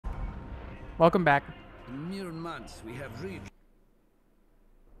Welcome back. In mere months we have reached.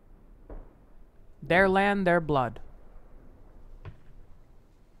 Their land, their blood.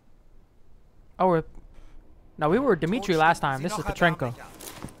 Oh, no, we were Dmitri last time. This is Petrenko.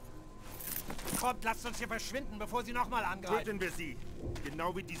 Kommt, lasst uns hier verschwinden, bevor sie nochmal angreifen. Töten wir sie.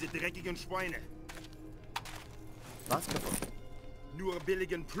 Genau wie diese dreckigen Schweine. Was davon? Nur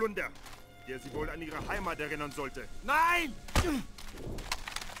billigen Plunder, der sie wohl an ihre Heimat erinnern sollte. Nein!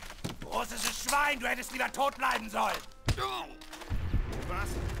 Großes Schwein, du hättest lieber tot bleiben sollen. Was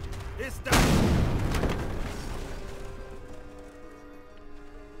ist das?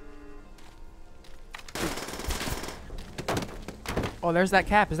 Oh, there's that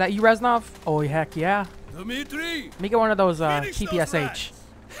cap. Is that you, Reznov? Oh, heck yeah. Dmitri! Let me get one of those TPSH.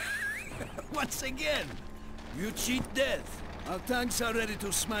 Once again, you cheat death. Our tanks are ready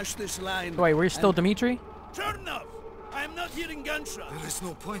to smash this line. Wait, we're still Dmitri? Turn enough! I am not hearing gunshots. There is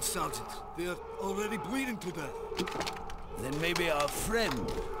no point, Sergeant. They are already bleeding to death. Then maybe our friend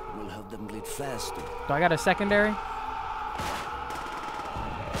will help them bleed faster. Do I got a secondary?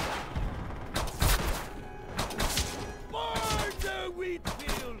 Burn the wheat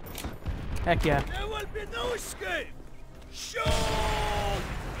field! Heck yeah. There will be no escape! Shoot! Are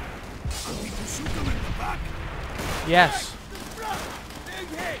we to shoot them in the back? Yes. The front! Big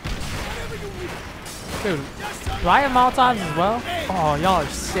head! Whatever you wish! Dude, do I have Molotovs as well? Oh, y'all are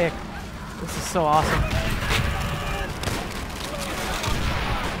sick. This is so awesome.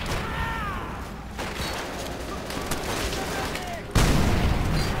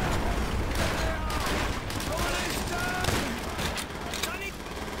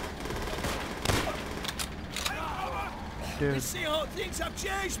 Dude. You see how things have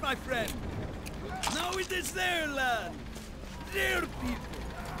changed, my friend. Now it is their land. Their people.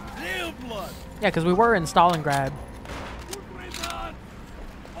 Their blood. Yeah, because we were in Stalingrad.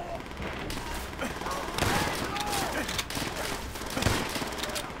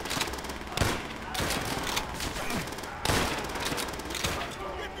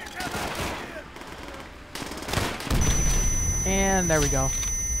 And there we go.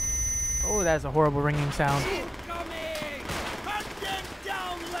 Oh, that's a horrible ringing sound.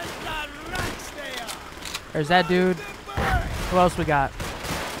 There's that dude. Who else we got?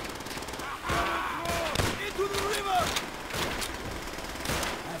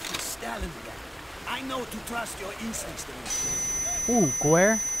 I know to trust your instincts to me. Ooh,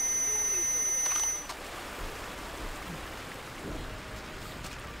 Guer.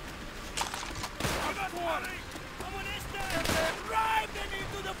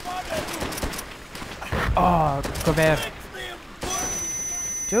 Oh, Guer.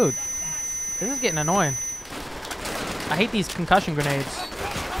 Dude, this is getting annoying. I hate these concussion grenades.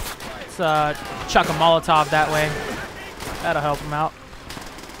 Let's chuck a Molotov that way. That'll help him out.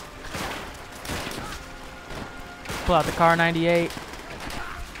 Pull out the Car 98.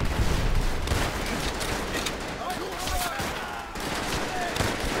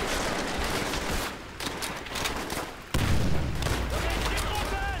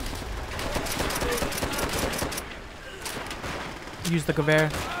 Use the Gewehr.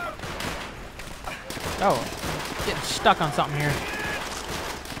 Oh, getting stuck on something here.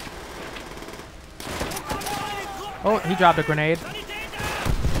 Oh, he dropped a grenade.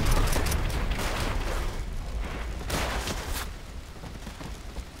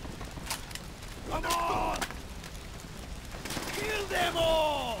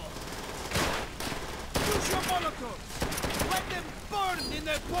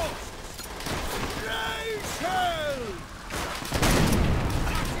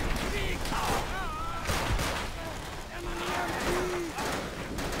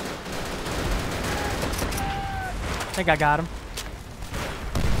 I think I got him.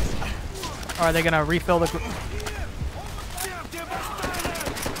 Or are they gonna refill the?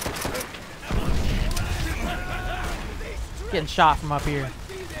 Getting shot from up here.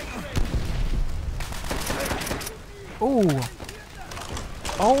 Ooh.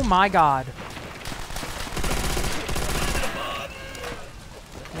 Oh my God.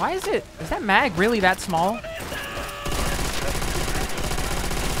 Why is it? Is that mag really that small?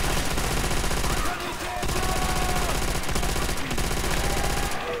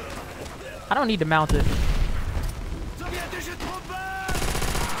 I don't need to mount it.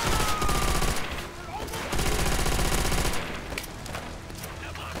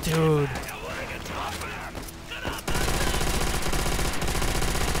 Dude.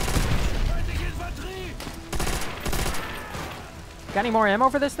 Got any more ammo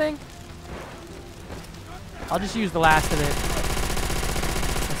for this thing? I'll just use the last of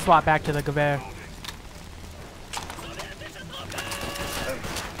it. And swap back to the Gewehr.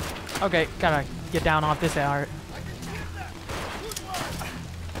 Okay, gotta get down off this art.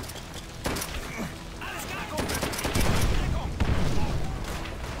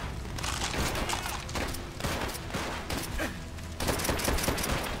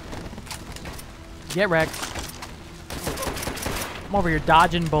 Get wrecked. I'm over here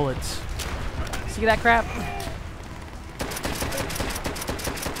dodging bullets. See that crap?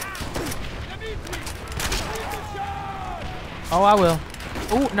 Oh, I will.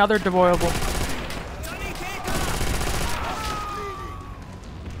 Ooh, another devoyable.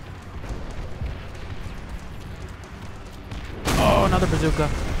 Oh, another bazooka.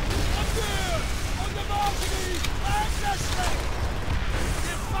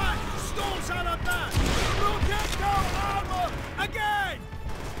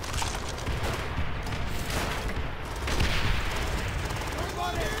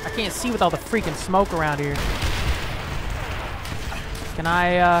 I can't see with all the freaking smoke around here. Can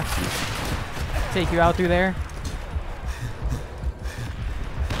I take you out through there?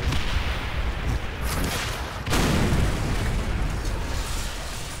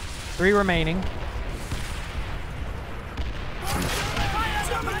 Three remaining.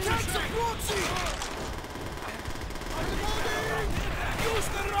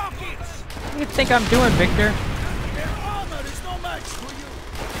 What do you think I'm doing, Victor?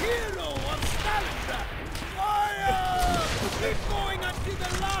 Keep going until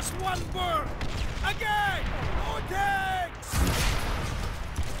the last one burns! Again! No tanks!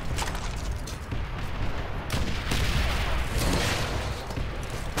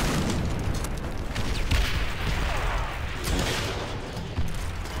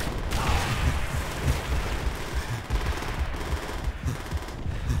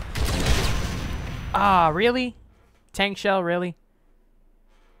 Ah, really? Tank shell, really?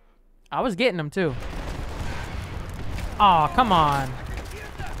 I was getting them too. Aw, come on.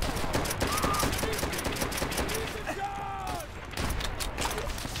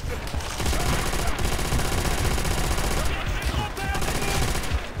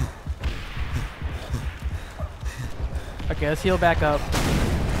 Okay, let's heal back up.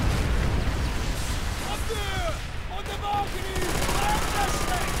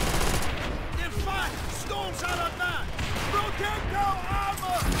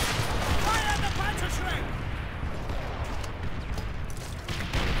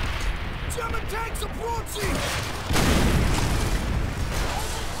 German tanks approaching!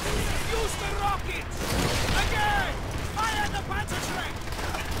 Use the rockets! Again! Fire the Panzerschreck!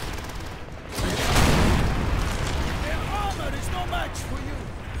 Their armor is no match for you!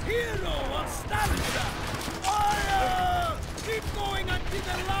 Hero on Stalingrad! Fire! Keep going until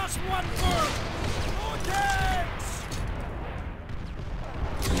the last one burns! No tanks!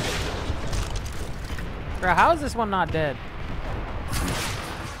 Bro, how is this one not dead?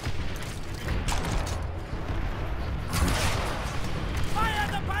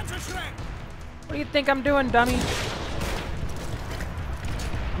 What do you think I'm doing, dummy?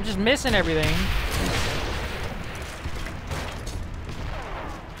 I'm just missing everything.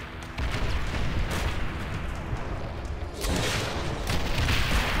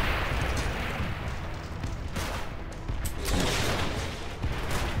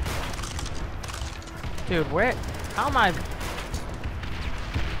 Dude, where? How am I? Is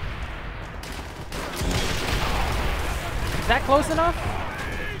that close enough?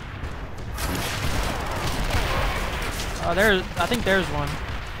 Oh, there's. I think there's one.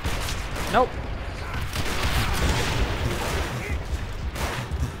 Nope.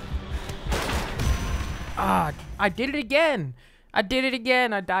 Ah, I did it again. I did it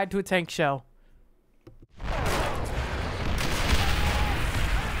again. I died to a tank shell.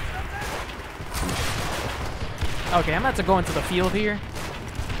 Okay, I'm about to go into the field here.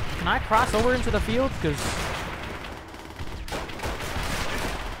 Can I cross over into the field? Because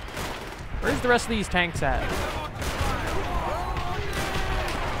where's the rest of these tanks at?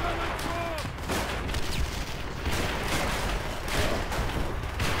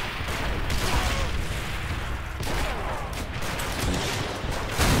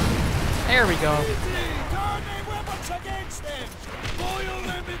 There we go. Turn their weapons against them! Boil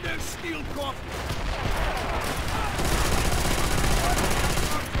them in their steel coffee!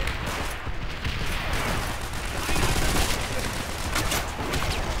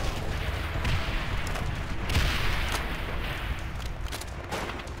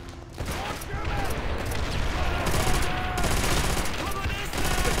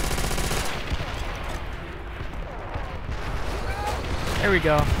 There we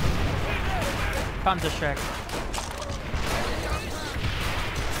go. Panzerschreck.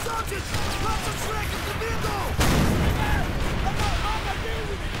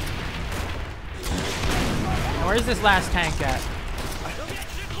 Where's this last tank at?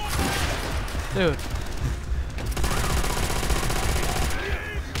 Dude.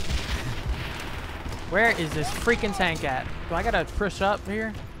 Where is this freaking tank at? Do I gotta push up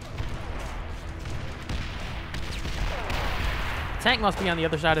here? Tank must be on the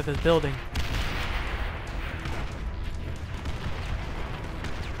other side of this building.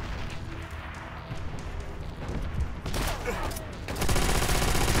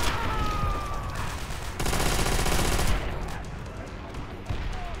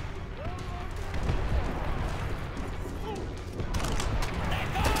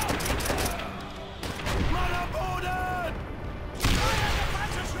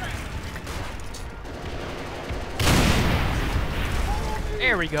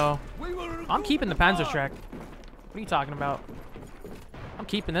 There we go. I'm keeping the Panzerschreck. What are you talking about? I'm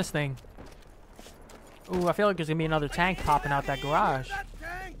keeping this thing. Ooh, I feel like there's gonna be another tank popping out that garage.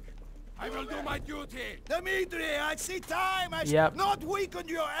 I will do my duty. Dimitri, I see time. Yep. Not weaken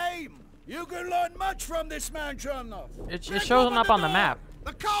your aim. You can learn much from this man, Chernov. It shows him up on the map.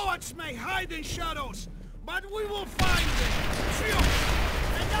 The cowards may hide in shadows, but we will find them. Shoot!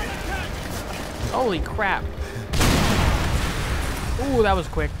 Another tank! Holy crap. Ooh, that was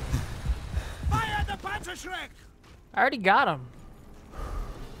quick. Fire the Panzerschreck! I already got him.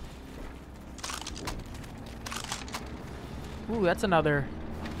 Ooh, that's another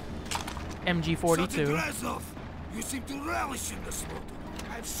MG42. You seem to relish in the slaughter.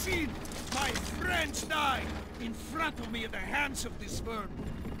 I've seen my friends die in front of me at the hands of this vermin.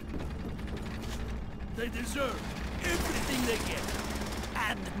 They deserve everything they get,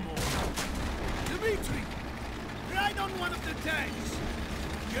 and more. Dimitri, ride on one of the tanks.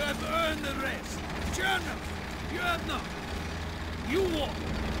 You have earned the rest. Chernov, you have not. You walk.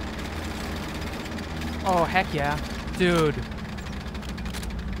 Oh, heck yeah. Dude.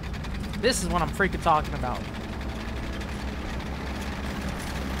 This is what I'm freaking talking about.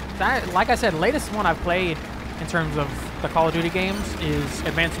 That, like I said, latest one I've played in terms of the Call of Duty games is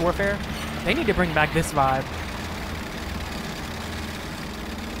Advanced Warfare. They need to bring back this vibe.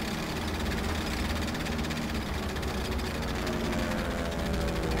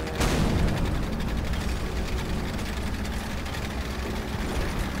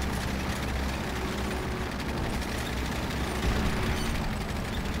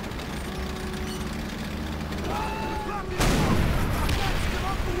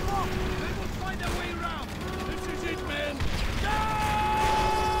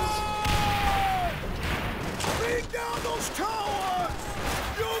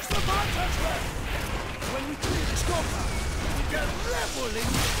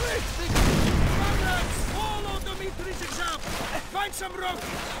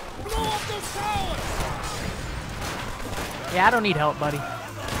 Yeah, I don't need help, buddy.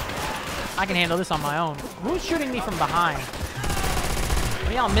 I can handle this on my own. Who's shooting me from behind?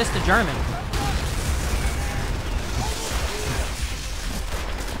 Well, y'all missed the German.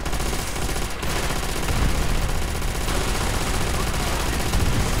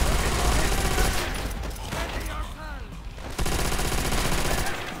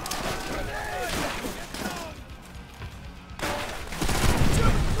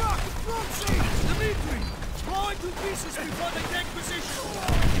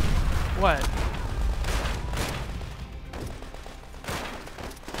 What?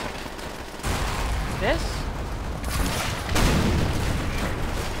 This?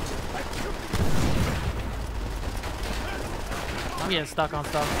 I'm getting stuck on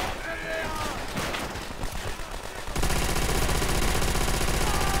stuff.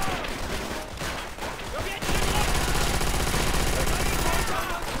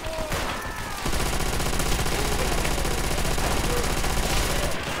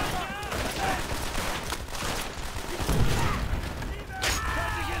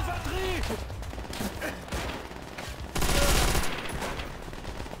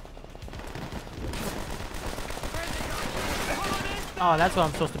 Oh, that's what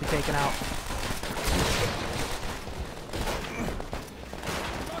I'm supposed to be taking out.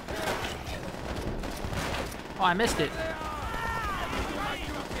 Oh, I missed it.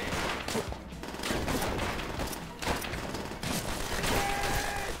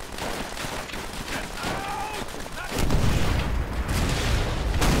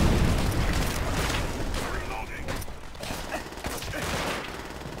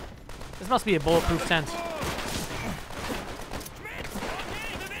 This must be a bulletproof tent.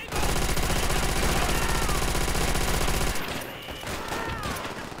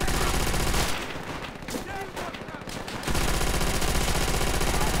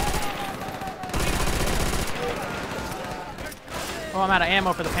 Oh, I'm out of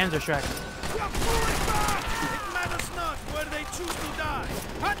ammo for the Panzerschreck. where they choose to die.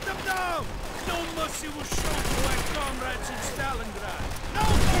 Hunt them down! No mercy was shown to our comrades in Stalingrad. No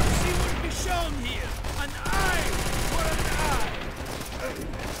mercy will be shown here. An eye for an eye.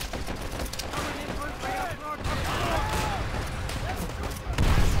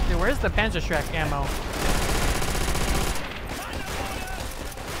 Dude, where's the Panzerschreck ammo?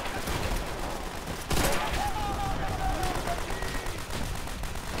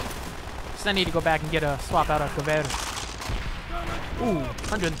 So I need to go back and get a swap out of Gewehr. Ooh,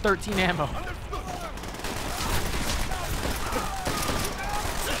 113 ammo.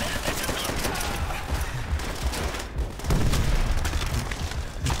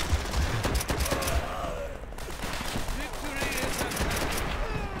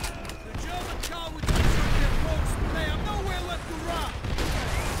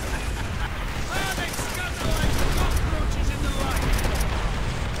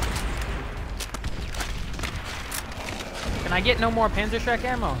 Can I get no more Panzerschreck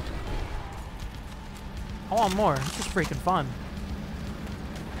ammo? I want more. This is freaking fun.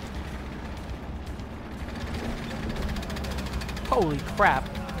 Holy crap.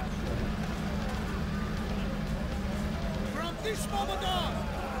 From this moment on,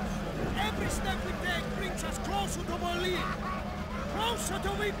 every step we take brings us closer to Berlin. Closer to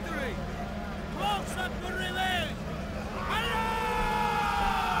victory. Closer to revenge. Hurrah!